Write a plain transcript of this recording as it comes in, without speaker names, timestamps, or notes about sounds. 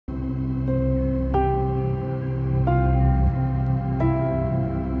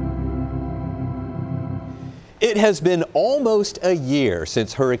It has been almost a year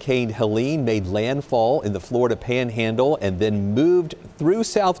since Hurricane Helene made landfall in the Florida Panhandle and then moved through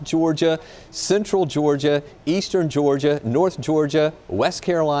South Georgia, Central Georgia, Eastern Georgia, North Georgia, West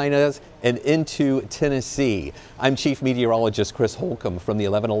Carolinas, and into Tennessee. I'm Chief Meteorologist Chris Holcomb from the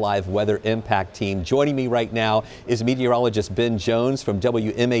 11 Alive Weather Impact Team. Joining me right now is Meteorologist Ben Jones from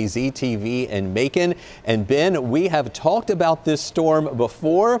WMAZ TV in Macon. And Ben, we have talked about this storm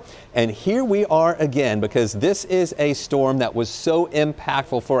before, and here we are again because this is a storm that was so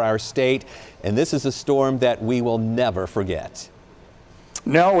impactful for our state, and this is a storm that we will never forget.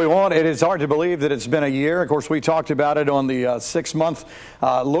 No, we won't. It is hard to believe that it's been a year. Of course, we talked about it on the 6-month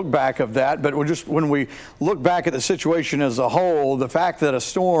look back of that. But when we look back at the situation as a whole, the fact that a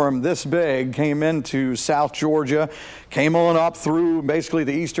storm this big came into South Georgia, came on up through basically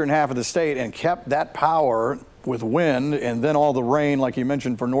the eastern half of the state and kept that power with wind and then all the rain, like you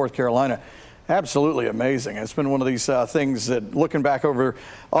mentioned, for North Carolina. Absolutely amazing. It's been one of these things that, looking back over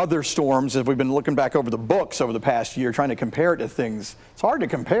other storms, if we've been looking back over the books over the past year, trying to compare it to things, it's hard to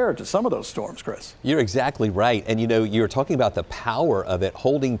compare it to some of those storms, Chris. You're exactly right. And you know, you're talking about the power of it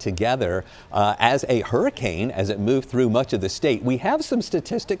holding together as a hurricane as it moved through much of the state. We have some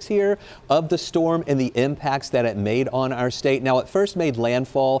statistics here of the storm and the impacts that it made on our state. Now, it first made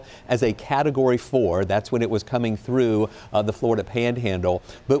landfall as a Category 4. That's when it was coming through the Florida Panhandle.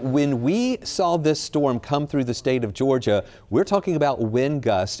 But when we saw this storm come through the state of Georgia, we're talking about wind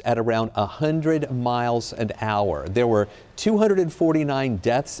gusts at around 100 miles an hour. There were 249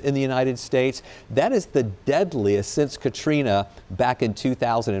 deaths in the United States. That is the deadliest since Katrina back in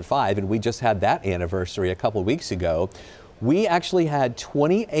 2005, and we just had that anniversary a couple of weeks ago. We actually had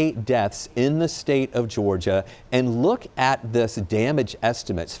 28 deaths in the state of Georgia, and look at this damage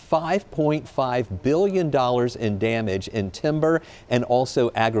estimates, $5.5 billion in damage in timber and also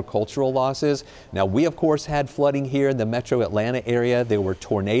agricultural losses. Now, we of course had flooding here in the metro Atlanta area. There were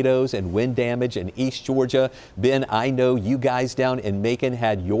tornadoes and wind damage in East Georgia. Ben, I know you guys down in Macon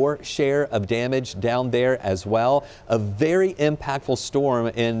had your share of damage down there as well. A very impactful storm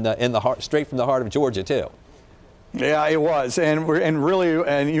in the heart, straight from the heart of Georgia too. Yeah, it was, and you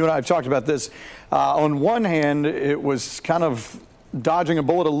and I have talked about this. On one hand, it was kind of dodging a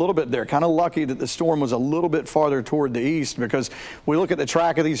bullet a little bit there. Kind of lucky that the storm was a little bit farther toward the east, because we look at the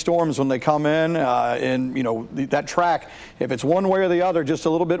track of these storms when they come in, and you know that track, if it's one way or the other, just a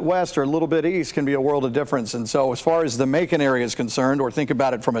little bit west or a little bit east, can be a world of difference. And so, as far as the Macon area is concerned, or think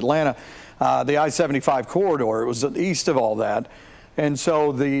about it from Atlanta, the I-75 corridor, it was east of all that. And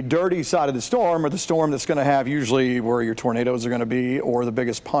so the dirty side of the storm, or the storm that's going to have usually where your tornadoes are going to be, or the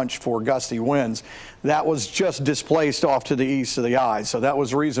biggest punch for gusty winds, that was just displaced off to the east of the eye. So that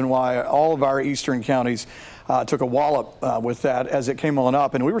was the reason why all of our eastern counties took a wallop with that as it came on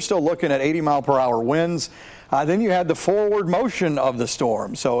up. And we were still looking at 80-mile-per-hour winds. Then you had the forward motion of the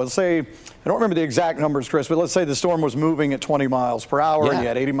storm. So let's say, I don't remember the exact numbers, Chris, but let's say the storm was moving at 20 miles per hour. Yeah. And you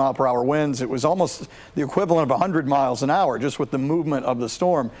had 80-mile-per-hour winds. It was almost the equivalent of 100 miles an hour just with the movement of the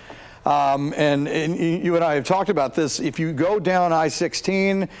storm. And you and I have talked about this. If you go down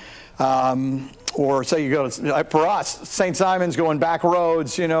I-16, or say you go to, for us, St. Simon's, going back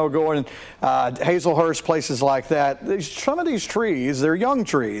roads, you know, going Hazelhurst, places like that. Some of these trees, they're young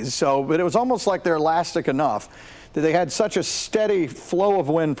trees, but it was almost like they're elastic enough that they had such a steady flow of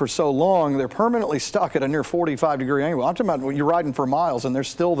wind for so long, they're permanently stuck at a near 45-degree angle. I'm talking about when you're riding for miles and they're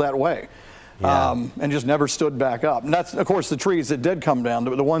still that way. Yeah. And just never stood back up. And that's, of course, the trees that did come down,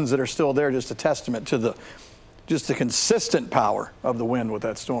 the ones that are still there, just a testament to the consistent power of the wind with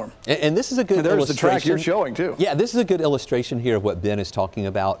that storm. And this is a good illustration. There's the track you're showing too. Yeah, this is a good illustration here of what Ben is talking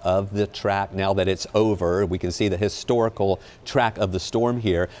about of the track now that it's over. We can see the historical track of the storm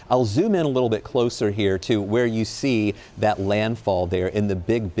here. I'll zoom in a little bit closer here to where you see that landfall there in the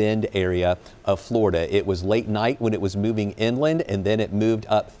Big Bend area of Florida. It was late night when it was moving inland, and then it moved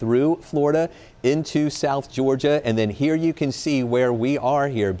up through Florida into South Georgia. And then here you can see where we are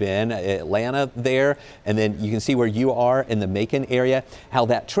here, Ben, Atlanta there, and then you can see where you are in the Macon area, how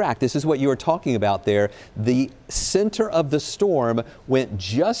that track, this is what you were talking about there, the center of the storm went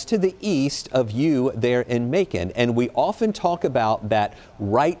just to the east of you there in Macon. And we often talk about that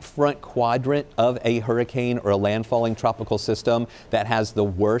right front quadrant of a hurricane or a landfalling tropical system that has the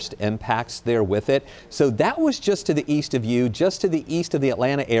worst impacts there with it. So that was just to the east of you, just to the east of the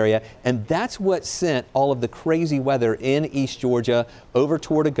Atlanta area, and that's what sent all of the crazy weather in East Georgia over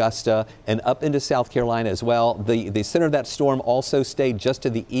toward Augusta and up into South Carolina as well. well. The center of that storm also stayed just to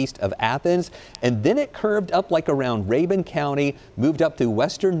the east of Athens, and then it curved up like around Rabun County, moved up through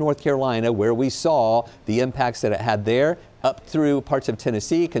western North Carolina, where we saw the impacts that it had there, up through parts of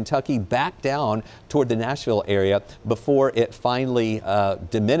Tennessee, Kentucky, back down toward the Nashville area before it finally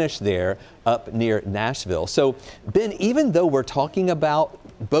diminished there up near Nashville. So, Ben, even though we're talking about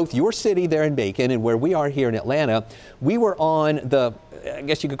both your city there in Macon and where we are here in Atlanta, we were on the, I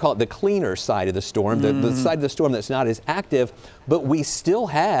guess you could call it the cleaner side of the storm, the side of the storm that's not as active, but we still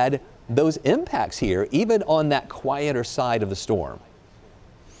had those impacts here, even on that quieter side of the storm.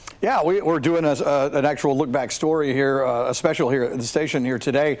 Yeah, we're doing an actual look-back story here, a special here at the station here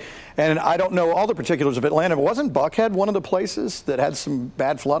today. And I don't know all the particulars of Atlanta, but wasn't Buckhead one of the places that had some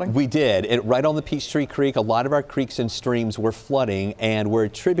bad flooding? We did. Right on the Peachtree Creek, a lot of our creeks and streams were flooding, and we're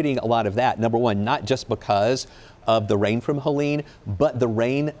attributing a lot of that, number one, not just because of the rain from Helene, but the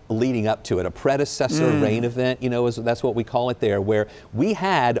rain leading up to it, a predecessor rain event, you know, that's what we call it there, where we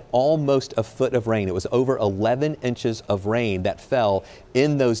had almost a foot of rain. It was over 11 inches of rain that fell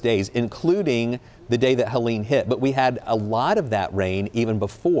in those days, including the day that Helene hit. But we had a lot of that rain even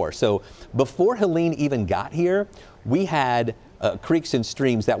before. So before Helene even got here, we had creeks and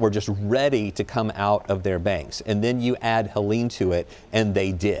streams that were just ready to come out of their banks. And then you add Helene to it, and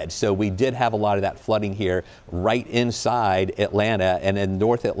they did. So we did have a lot of that flooding here right inside Atlanta and in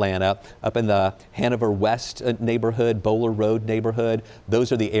North Atlanta, up in the Hanover West neighborhood, Bowler Road neighborhood.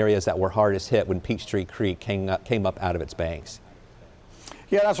 Those are the areas that were hardest hit when Peachtree Creek came up out of its banks.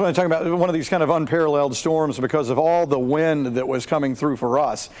 Yeah, that's what I'm talking about. One of these kind of unparalleled storms because of all the wind that was coming through for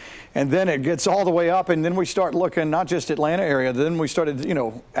us. And then it gets all the way up, and then we start looking, not just Atlanta area, then we started, you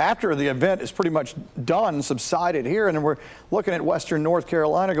know, after the event is pretty much done, subsided here, and then we're looking at western North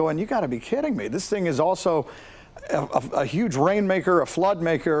Carolina going, you got to be kidding me. This thing is also a huge rainmaker, a flood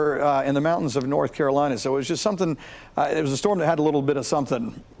maker in the mountains of North Carolina. So it was just something, it was a storm that had a little bit of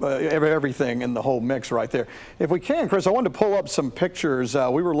something, everything in the whole mix right there. If we can, Chris, I wanted to pull up some pictures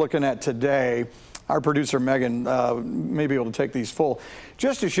we were looking at today. Our producer, Megan, may be able to take these full.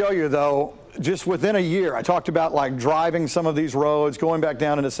 Just to show you, though, just within a year, I talked about like driving some of these roads, going back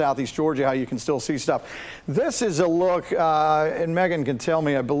down into southeast Georgia, how you can still see stuff. This is a look, and Megan can tell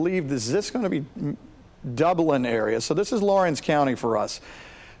me, I believe, is this going to be Dublin area? So this is Lawrence County for us.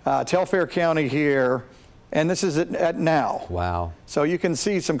 Telfair County here. And this is at now. Wow. So you can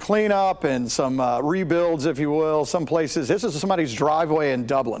see some cleanup and some rebuilds, if you will, some places. This is somebody's driveway in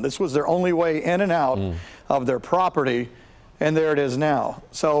Dublin. This was their only way in and out of their property, and there it is now.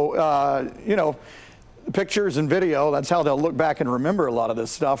 So, you know, pictures and video, that's how they'll look back and remember a lot of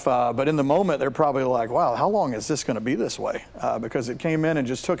this stuff. But in the moment, they're probably like, wow, how long is this going to be this way? Because it came in and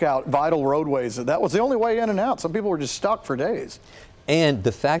just took out vital roadways. That was the only way in and out. Some people were just stuck for days. And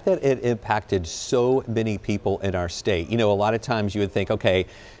the fact that it impacted so many people in our state, you know, a lot of times you would think, okay,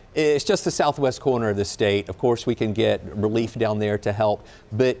 it's just the southwest corner of the state. Of course, we can get relief down there to help,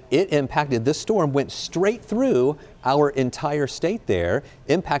 but it impacted, this storm went straight through our entire state there,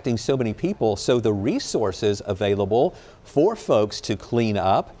 impacting so many people. So the resources available for folks to clean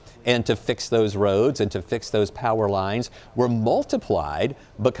up and to fix those roads and to fix those power lines were multiplied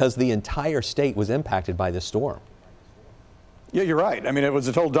because the entire state was impacted by this storm. Yeah, you're right. I mean, it was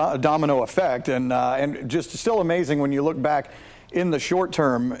a total domino effect, and just still amazing when you look back in the short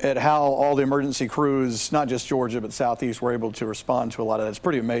term at how all the emergency crews, not just Georgia but Southeast, were able to respond to a lot of that. It's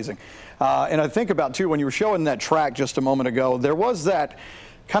pretty amazing. And I think about, too, when you were showing that track just a moment ago, there was that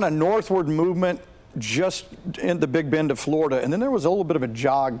kind of northward movement just in the Big Bend of Florida, and then there was a little bit of a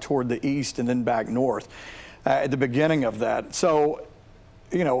jog toward the east and then back north at the beginning of that. So,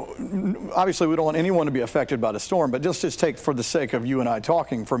 you know, obviously we don't want anyone to be affected by the storm, but just take for the sake of you and I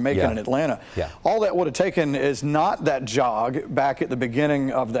talking from Macon and Atlanta, all that would have taken is not that jog back at the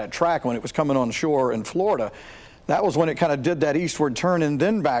beginning of that track when it was coming on shore in Florida. That was when it kind of did that eastward turn and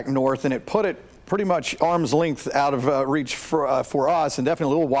then back north, and it put it pretty much arm's length out of reach for us, and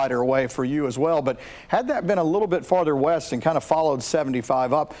definitely a little wider away for you as well. But had that been a little bit farther west and kind of followed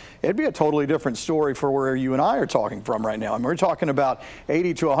 75 up, it'd be a totally different story for where you and I are talking from right now. I mean, we're talking about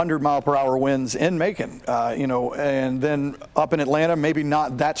 80 to 100 mile per hour winds in Macon, you know, and then up in Atlanta, maybe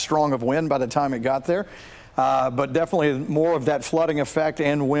not that strong of wind by the time it got there. But definitely more of that flooding effect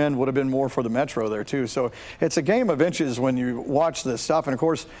and wind would have been more for the metro there too. So it's a game of inches when you watch this stuff. And of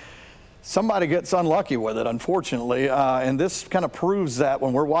course, somebody gets unlucky with it, unfortunately, and this kind of proves that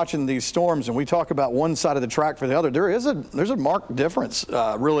when we're watching these storms and we talk about one side of the track for the other, there's a marked difference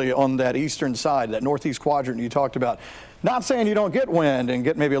really on that eastern side, that northeast quadrant you talked about. Not saying you don't get wind and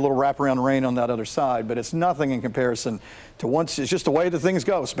get maybe a little wraparound rain on that other side, but it's nothing in comparison to once. It's just the way that things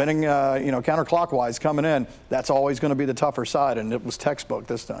go. Spinning, counterclockwise coming in. That's always going to be the tougher side, and it was textbook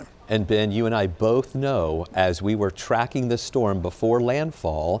this time. And Ben, you and I both know, as we were tracking the storm before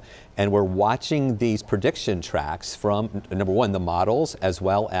landfall, and we're watching these prediction tracks from, number one, the models, as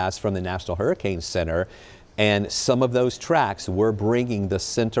well as from the National Hurricane Center. And some of those tracks were bringing the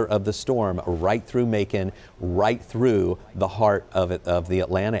center of the storm right through Macon, right through the heart of the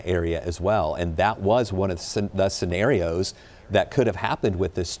Atlanta area as well. And that was one of the scenarios that could have happened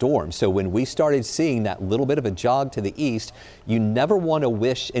with this storm. So when we started seeing that little bit of a jog to the east, you never want to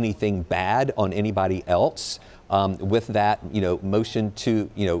wish anything bad on anybody else with that, motion to,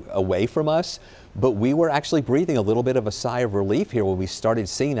 away from us. But we were actually breathing a little bit of a sigh of relief here when we started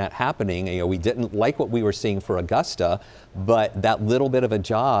seeing that happening. We didn't like what we were seeing for Augusta, but that little bit of a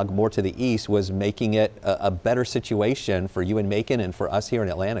jog more to the east was making it a better situation for you in Macon and for us here in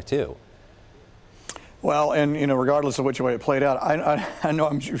Atlanta too. Well, and regardless of which way it played out, I know,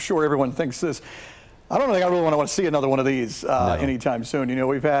 I'm sure everyone thinks this. I don't think I really want to see another one of these anytime soon.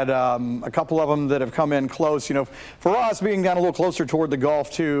 We've had a couple of them that have come in close. For us, being down a little closer toward the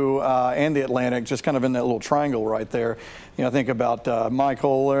Gulf too and the Atlantic, just kind of in that little triangle right there. Think about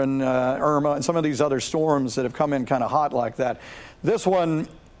Michael and Irma and some of these other storms that have come in kind of hot like that. This one,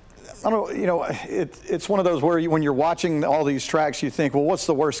 I don't know, it's one of those where when you're watching all these tracks, you think, well, what's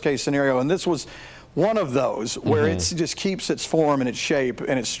the worst case scenario? And this was one of those where it just keeps its form and its shape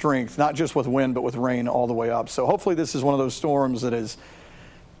and its strength, not just with wind, but with rain all the way up. So hopefully this is one of those storms that is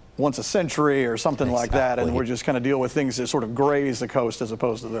once a century or something like that, and we're just kind of deal with things that sort of graze the coast as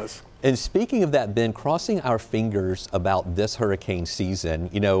opposed to this. And speaking of that, Ben, crossing our fingers about this hurricane season,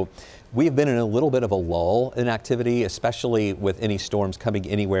 we've been in a little bit of a lull in activity, especially with any storms coming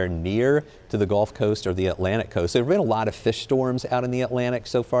anywhere near to the Gulf Coast or the Atlantic coast. There have been a lot of fish storms out in the Atlantic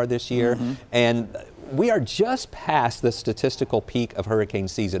so far this year, and we are just past the statistical peak of hurricane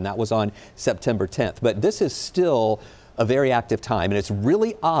season. That was on September 10th, but this is still a very active time, and it's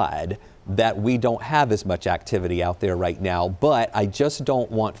really odd that we don't have as much activity out there right now, but I just don't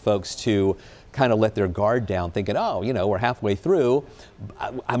want folks to kind of let their guard down thinking, oh, we're halfway through.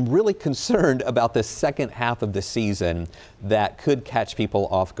 I'm really concerned about the second half of the season that could catch people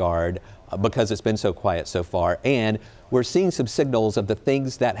off guard because it's been so quiet so far. And we're seeing some signals of the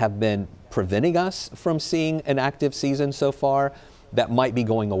things that have been preventing us from seeing an active season so far that might be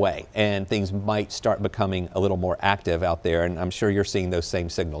going away, and things might start becoming a little more active out there. And I'm sure you're seeing those same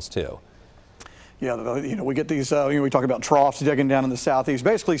signals too. Yeah, we get these, we talk about troughs digging down in the southeast,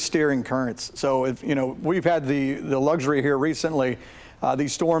 basically steering currents. So if, we've had the luxury here recently,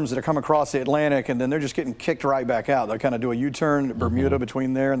 these storms that have come across the Atlantic, and then they're just getting kicked right back out. They kind of do a U-turn, Bermuda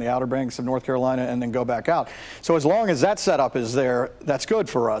between there and the Outer Banks of North Carolina, and then go back out. So as long as that setup is there, that's good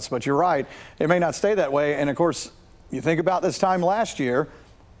for us. But you're right, it may not stay that way. And of course, you think about this time last year,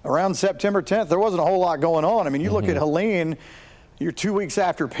 around September 10th, there wasn't a whole lot going on. I mean, you look at Helene, you're 2 weeks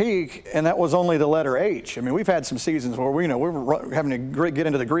after peak, and that was only the letter H. I mean, we've had some seasons where we were having to get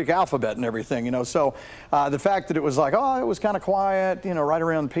into the Greek alphabet and everything, So the fact that it was like, oh, it was kind of quiet, right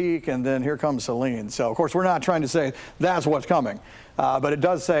around peak, and then here comes Helene. So of course, we're not trying to say that's what's coming, but it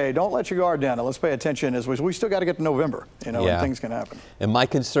does say don't let your guard down, and let's pay attention as we still got to get to November, and things can happen. And my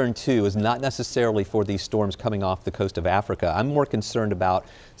concern too is not necessarily for these storms coming off the coast of Africa. I'm more concerned about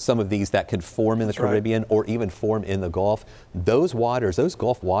some of these that could form in the Caribbean or even form in the Gulf. Those waters, those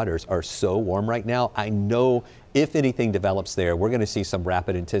Gulf waters are so warm right now. I know if anything develops there, we're going to see some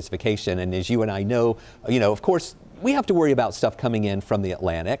rapid intensification. And as you and I know, of course, we have to worry about stuff coming in from the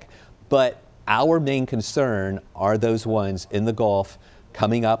Atlantic, but our main concern are those ones in the Gulf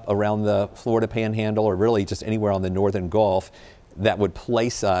coming up around the Florida Panhandle, or really just anywhere on the northern Gulf that would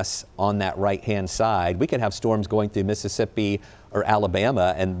place us on that right-hand side. We could have storms going through Mississippi or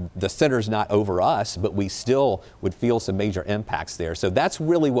Alabama, and the center's not over us, but we still would feel some major impacts there. So that's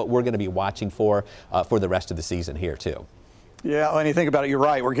really what we're going to be watching for the rest of the season here too. Yeah, when you think about it, you're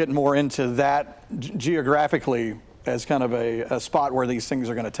right. We're getting more into that geographically as kind of a spot where these things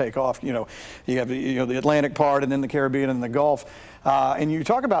are going to take off. You have the Atlantic part, and then the Caribbean and the Gulf. And you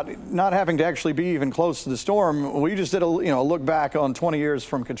talk about not having to actually be even close to the storm. We just did a look back on 20 years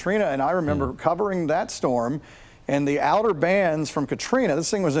from Katrina, and I remember covering that storm and the outer bands from Katrina. This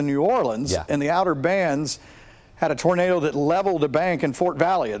thing was in New Orleans, and the outer bands had a tornado that leveled a bank in Fort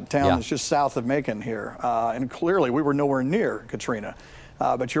Valley, a town that's just south of Macon here. And clearly we were nowhere near Katrina.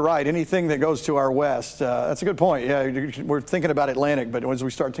 But you're right, anything that goes to our west, that's a good point. Yeah, we're thinking about Atlantic, but as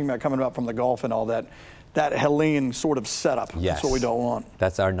we start thinking about coming up from the Gulf and all that, that Helene sort of setup. Yes. That's what we don't want.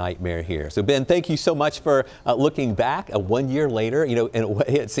 That's our nightmare here. So Ben, thank you so much for looking back 1 year later. You know, in a way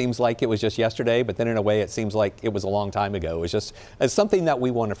it seems like it was just yesterday, but then in a way it seems like it was a long time ago. It was just something that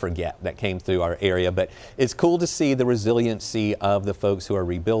we want to forget that came through our area. But it's cool to see the resiliency of the folks who are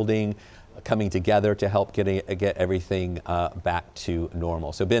rebuilding, coming together to help get everything back to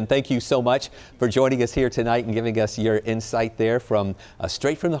normal. So Ben, thank you so much for joining us here tonight and giving us your insight there from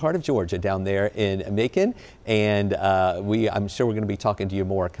straight from the heart of Georgia down there in Macon. And I'm sure we're going to be talking to you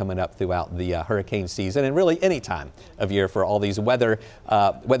more coming up throughout the hurricane season and really any time of year for all these weather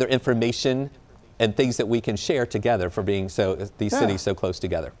information and things that we can share together for being these cities so close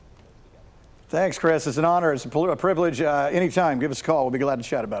together. Thanks, Chris. It's an honor. It's a privilege. Anytime, give us a call. We'll be glad to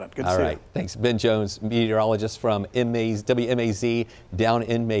chat about it. Good to see you. All right. Thanks. Ben Jones, meteorologist from WMAZ down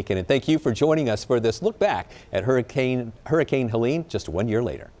in Macon. And thank you for joining us for this look back at Hurricane Helene just 1 year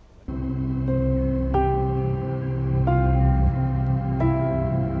later.